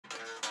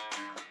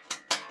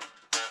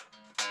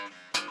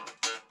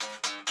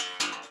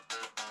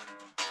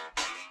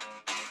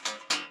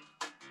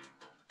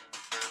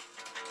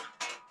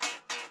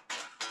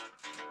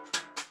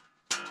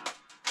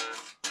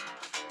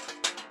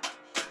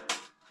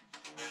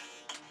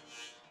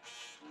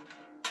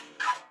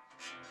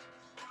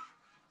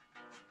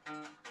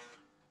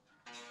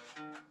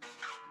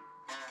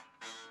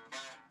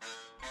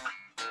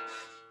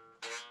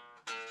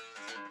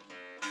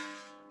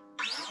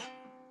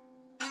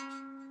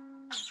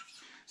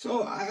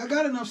So I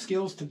got enough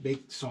skills to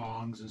make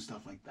songs and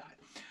stuff like that.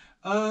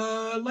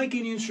 Like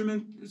any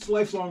instrument, it's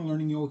lifelong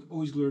learning. You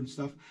always learn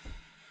stuff.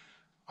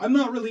 I'm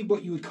not really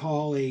what you would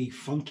call a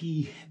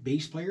funky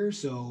bass player,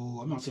 so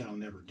I'm not saying I'll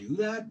never do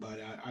that, but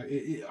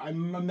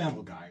I'm a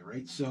metal guy,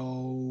 right?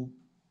 So,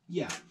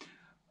 yeah.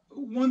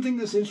 One thing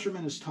this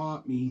instrument has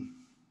taught me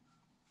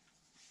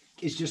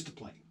is just to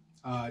play.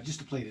 Just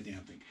to play the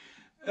damn thing.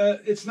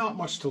 It's not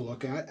much to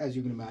look at, as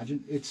you can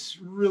imagine. It's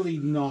really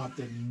not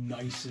the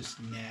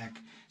nicest neck.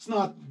 It's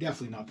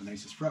definitely not the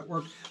nicest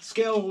fretwork.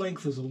 Scale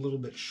length is a little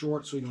bit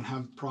short, so you don't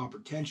have proper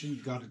tension.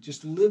 You got to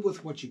just live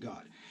with what you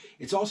got.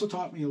 It's also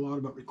taught me a lot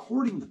about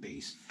recording the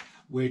bass,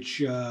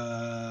 which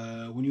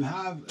when you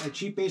have a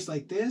cheap bass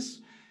like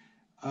this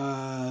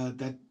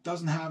that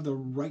doesn't have the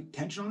right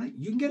tension on it,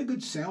 you can get a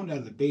good sound out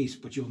of the bass,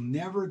 but you'll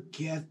never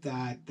get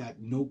that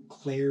note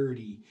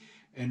clarity.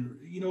 And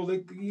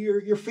like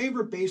your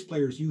favorite bass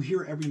players, you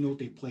hear every note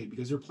they play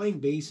because they're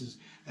playing basses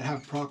that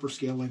have proper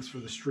scale lengths for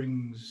the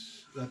strings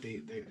that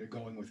they're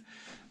going with.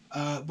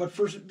 But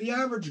for the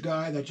average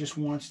guy that just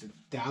wants to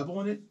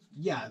dabble in it,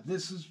 yeah,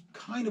 this is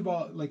kind of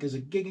like as a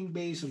gigging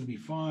bass, it'll be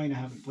fine. I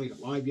haven't played it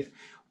live yet.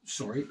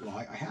 Sorry,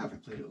 lie, I have. I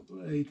played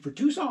it for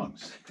 2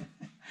 songs.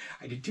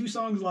 I did 2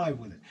 songs live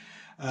with it.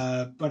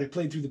 But I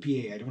played through the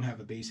PA. I don't have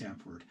a bass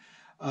amp for it.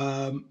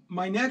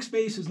 My next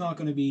bass is not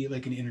going to be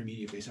like an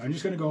intermediate bass. I'm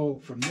just going to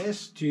go from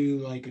this to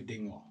like a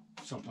Dingwall,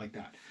 something like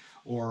that,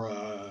 or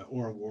a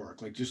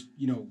Warwick. Like just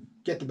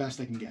get the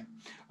best I can get.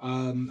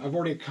 I've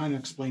already kind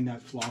of explained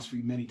that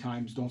philosophy many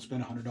times. Don't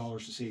spend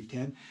 $100 to save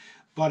 10.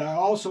 But I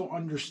also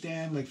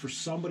understand, like for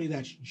somebody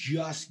that's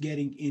just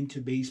getting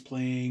into bass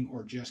playing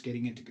or just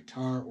getting into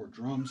guitar or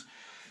drums,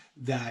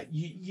 that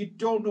you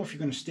don't know if you're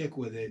going to stick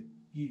with it.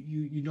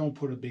 You don't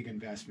put a big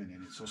investment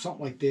in it. So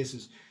something like this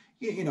is,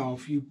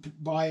 if you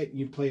buy it and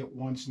you play it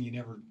once and you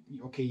never,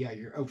 okay, yeah,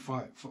 you're out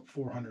 $400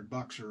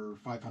 or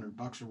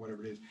 $500 or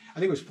whatever it is. I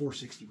think it was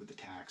 $460 with the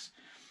tax,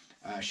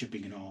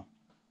 shipping and all,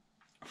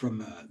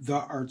 from the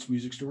Arts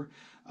Music Store.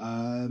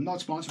 I'm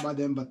not sponsored by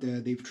them, but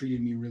they've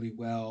treated me really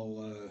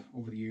well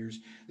over the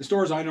years. The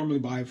stores I normally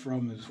buy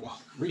from is, well,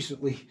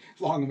 recently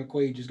Long and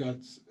McQuaid just got,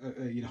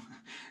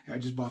 I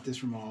just bought this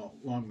from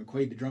Long and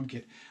McQuaid, the drum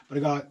kit. But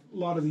I got a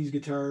lot of these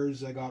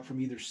guitars I got from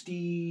either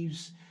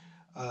Steve's,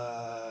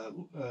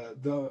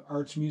 the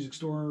Arts Music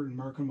Store in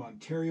Markham,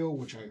 Ontario,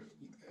 which I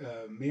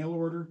mail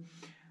order.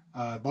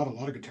 I bought a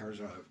lot of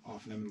guitars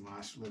off them in the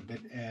last little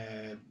bit.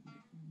 I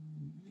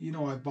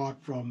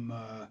bought from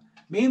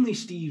mainly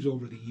Steve's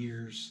over the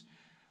years,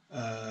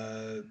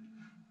 but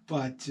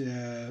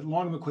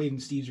Long and McQuaid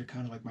and Steve's are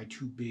kind of like my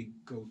 2 big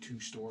go-to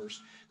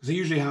stores because they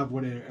usually have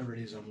whatever it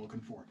is I'm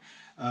looking for.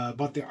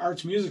 But the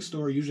Arts Music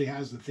Store usually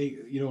has the thing,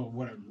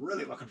 what I'm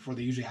really looking for.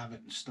 They usually have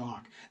it in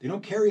stock. They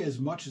don't carry as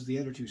much as the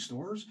other 2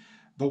 stores,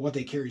 but what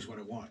they carry is what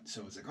I want.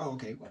 So it's like, oh,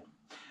 okay, well.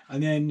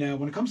 And then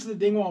when it comes to the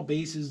Dingwall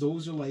basses,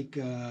 those are like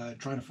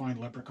trying to find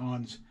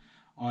leprechauns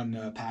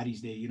on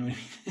Paddy's Day, you know what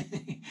I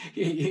mean?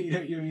 you know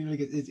what I mean? Like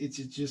it's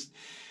just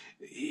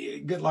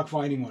good luck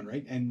finding one,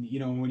 right? And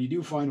when you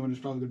do find one, it's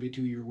probably going to be a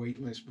 2-year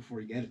wait list before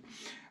you get it.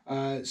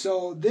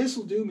 So this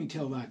will do me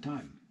till that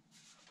time.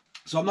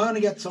 So I'm not going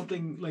to get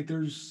something like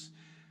there's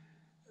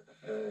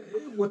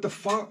with the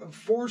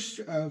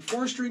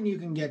 4-string you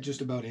can get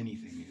just about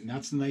anything, and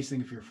that's the nice thing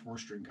if you're a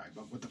 4-string guy.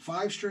 But with the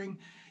 5-string,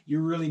 you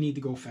really need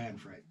to go fan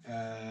fret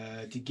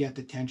to get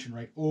the tension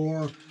right,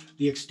 or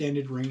the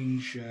extended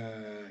range,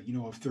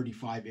 of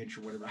 35-inch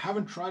or whatever. I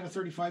haven't tried a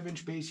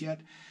 35-inch bass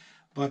yet,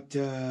 but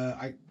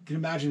I can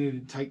imagine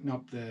it'd tighten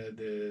up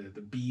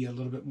the B a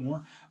little bit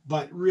more.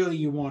 But really,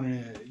 you want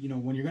to,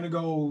 when you're going to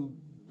go,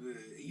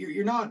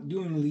 you're not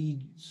doing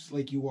leads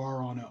like you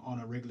are on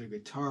a regular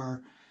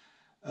guitar.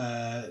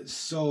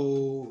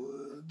 So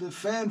the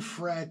fan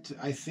fret,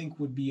 I think,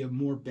 would be a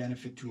more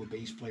benefit to a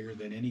bass player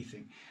than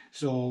anything.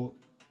 So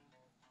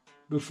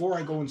before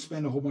I go and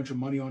spend a whole bunch of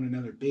money on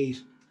another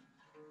bass,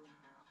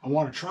 I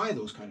want to try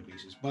those kind of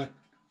basses, but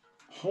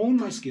hone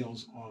my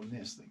skills on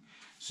this thing.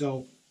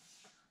 So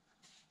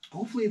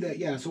hopefully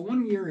so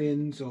 1 year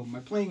in, so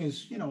my playing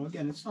is,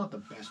 again, it's not the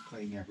best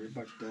playing ever,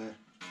 but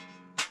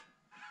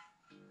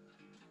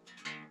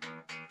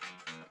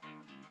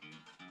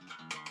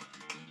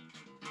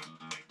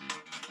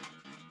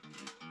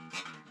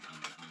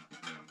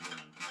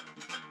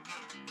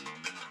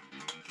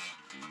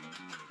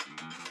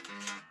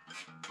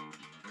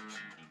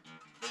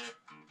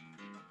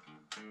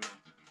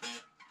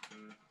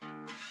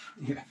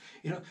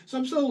yeah, so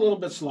I'm still a little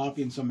bit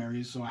sloppy in some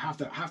areas, so I have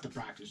to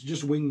practice.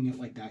 Just winging it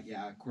like that,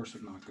 yeah, of course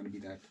I'm not going to be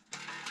that.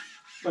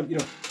 But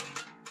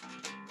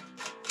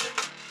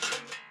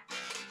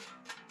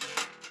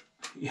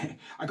yeah,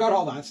 I got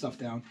all that stuff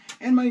down,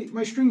 and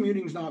my string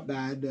muting's not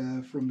bad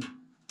from.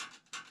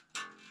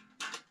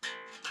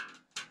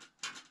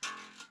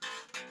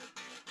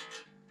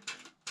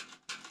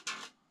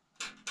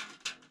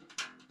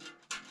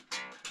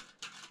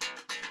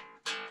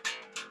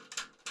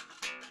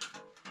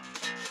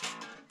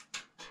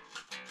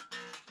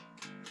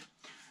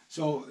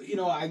 So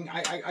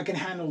I can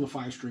handle the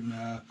 5-string.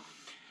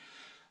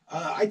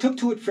 I took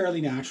to it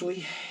fairly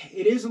naturally.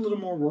 It is a little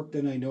more work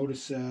than I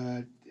notice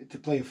to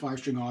play a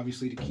 5-string,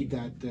 obviously, to keep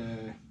that,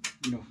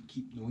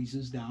 keep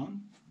noises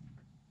down.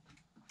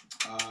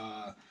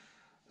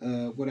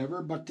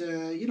 Whatever, but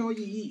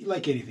you,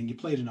 like anything, you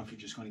play it enough, you're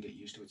just going to get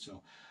used to it.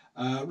 So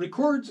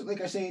records,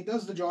 like I say, it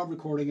does the job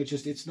recording.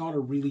 It's not a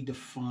really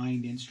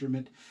defined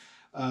instrument,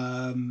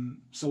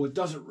 so it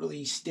doesn't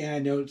really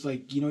stand out. It's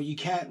like, you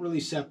can't really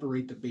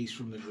separate the bass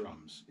from the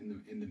drums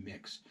in the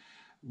mix,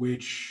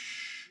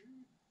 which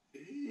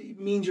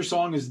means your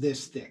song is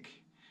this thick.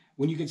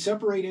 When you can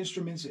separate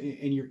instruments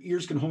and your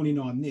ears can hone in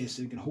on this,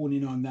 and it can hone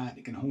in on that,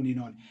 it can hone in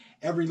on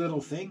every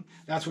little thing,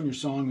 that's when your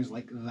song is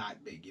like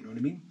that big, you know what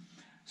I mean?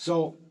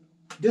 So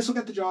this will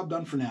get the job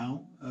done for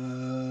now.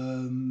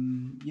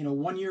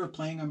 1 year of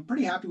playing, I'm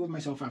pretty happy with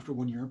myself after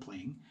 1 year of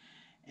playing.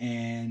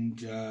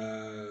 And,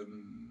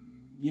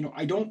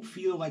 I don't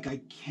feel like I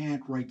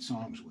can't write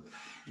songs with it.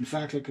 In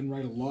fact, I can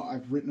write a lot.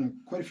 I've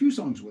written quite a few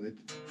songs with it.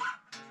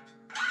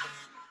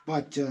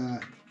 But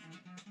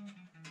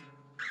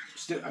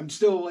I'm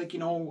still like,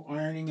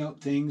 ironing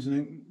out things. And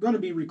I'm going to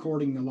be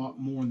recording a lot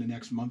more in the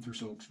next month or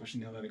so,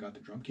 especially now that I got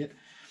the drum kit.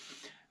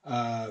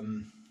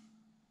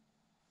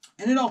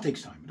 And it all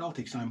takes time. It all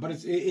takes time, but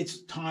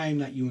it's time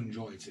that you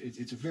enjoy.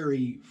 It's a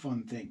very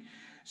fun thing.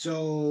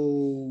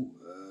 So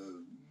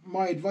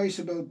my advice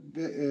about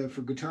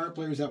for guitar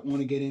players that want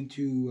to get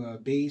into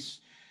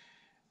bass,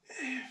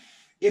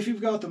 if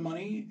you've got the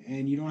money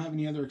and you don't have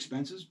any other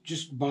expenses,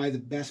 just buy the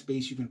best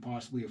bass you can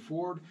possibly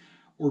afford,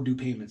 or do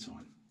payments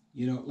on.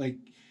 Like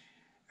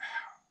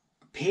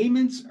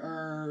payments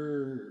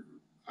are,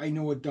 I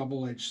know, a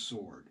double-edged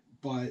sword,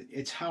 but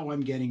it's how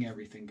I'm getting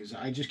everything, because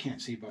I just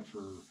can't save up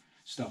for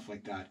stuff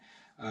like that.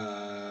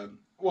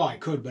 Well, I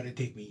could, but it'd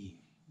take me,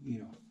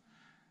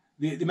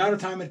 the amount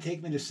of time it'd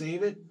take me to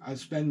save it, I'd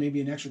spend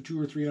maybe an extra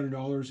 $200 or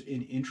 $300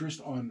 in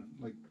interest on,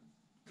 like,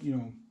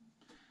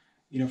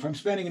 if I'm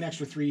spending an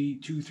extra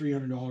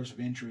 $300 of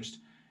interest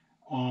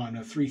on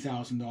a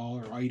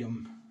 $3,000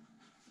 item,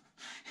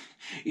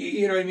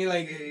 you know what I mean?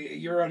 Like,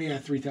 you're already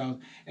at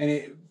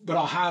 $3,000, but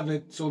I'll have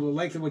it. So the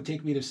length it would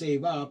take me to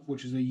save up,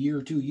 which is a year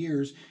or 2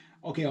 years,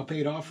 okay, I'll pay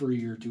it off for a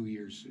year or 2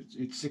 years.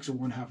 It's 6 of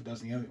one, half a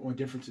dozen the other. The only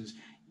difference is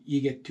you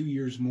get 2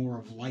 years more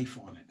of life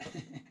on it,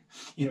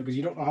 because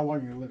you don't know how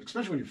long you're going to live,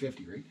 especially when you're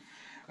 50, right?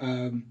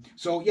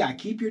 So yeah,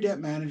 keep your debt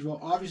manageable.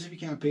 Obviously, if you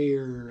can't pay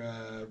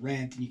your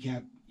rent and you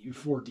can't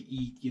afford to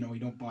eat, you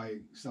don't buy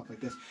stuff like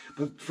this.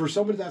 But for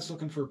somebody that's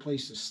looking for a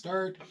place to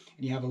start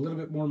and you have a little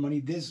bit more money,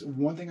 this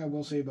one thing I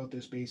will say about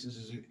this bass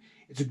is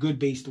it's a good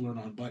bass to learn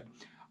on. But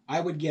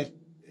I would get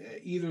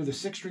either the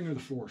 6-string or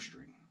the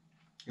 4-string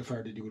if I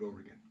were to do it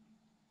over again.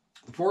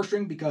 The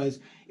 4-string, because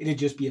it'd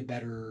just be a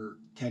better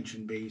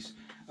tension bass.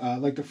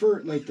 Like the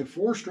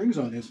 4 strings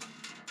on this.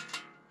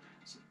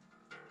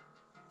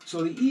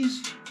 So the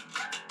E's,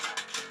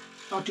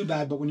 not too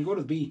bad, but when you go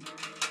to the B,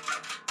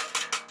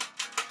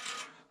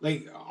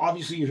 like,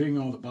 obviously you're hearing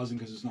all the buzzing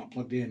because it's not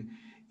plugged in.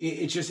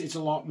 It's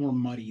a lot more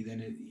muddy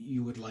than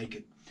you would like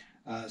it.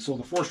 So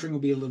the 4-string will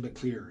be a little bit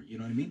clearer, you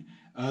know what I mean?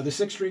 The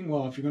 6-string,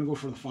 well, if you're going to go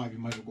for the 5, you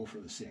might as well go for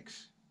the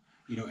 6,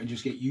 and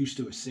just get used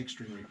to a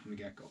 6-string right from the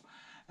get-go.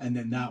 And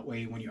then that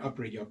way, when you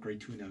upgrade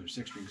to another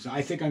 6-string. Because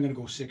I think I'm going to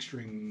go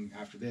 6-string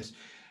after this.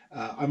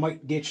 I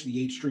might ditch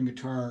the 8-string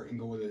guitar and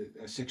go with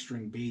a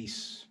 6-string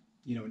bass,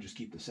 and just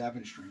keep the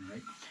 7-string,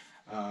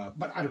 right?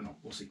 But I don't know.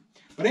 We'll see.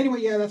 But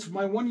anyway, yeah, that's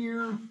my 1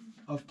 year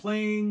of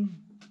playing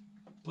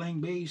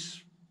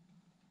bass.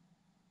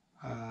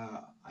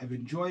 I've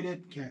enjoyed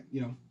it.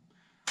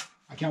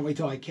 I can't wait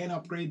till I can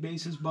upgrade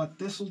basses, but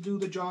this will do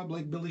the job.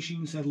 Like Billy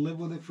Sheehan said, live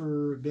with it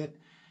for a bit,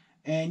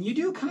 and you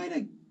do kind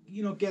of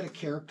get a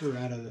character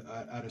out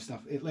of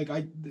stuff.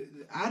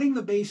 Adding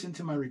the bass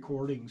into my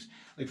recordings.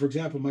 Like, for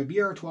example, my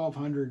BR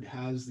 1200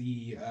 has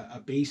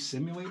a bass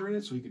simulator in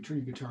it, so you can turn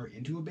your guitar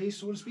into a bass,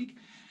 so to speak.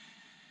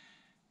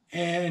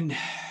 And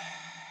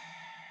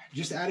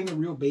just adding a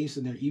real bass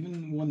in there,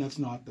 even one that's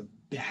not the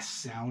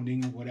best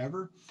sounding or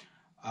whatever,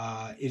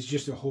 is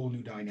just a whole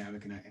new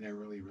dynamic, and I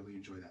really, really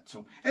enjoy that.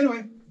 So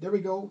anyway, there we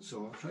go.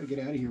 So I'll try to get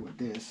out of here with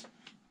this.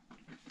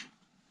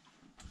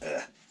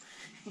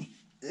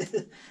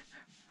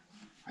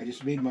 I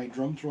just made my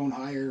drum throne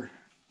higher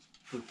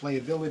for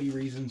playability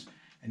reasons,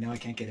 and now I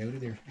can't get out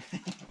of there.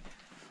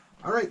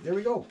 All right, there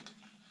we go.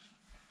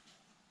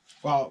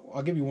 Well,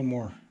 I'll give you one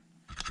more.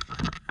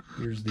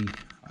 Here's the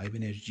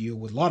Ibanez Geo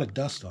with a lot of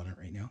dust on it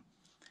right now.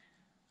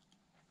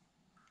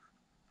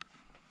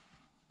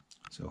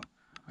 So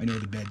I know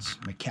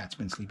my cat's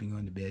been sleeping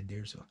on the bed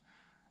there, so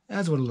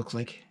that's what it looks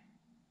like.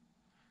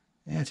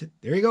 That's it.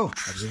 There you go.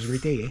 Have a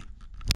great day, eh?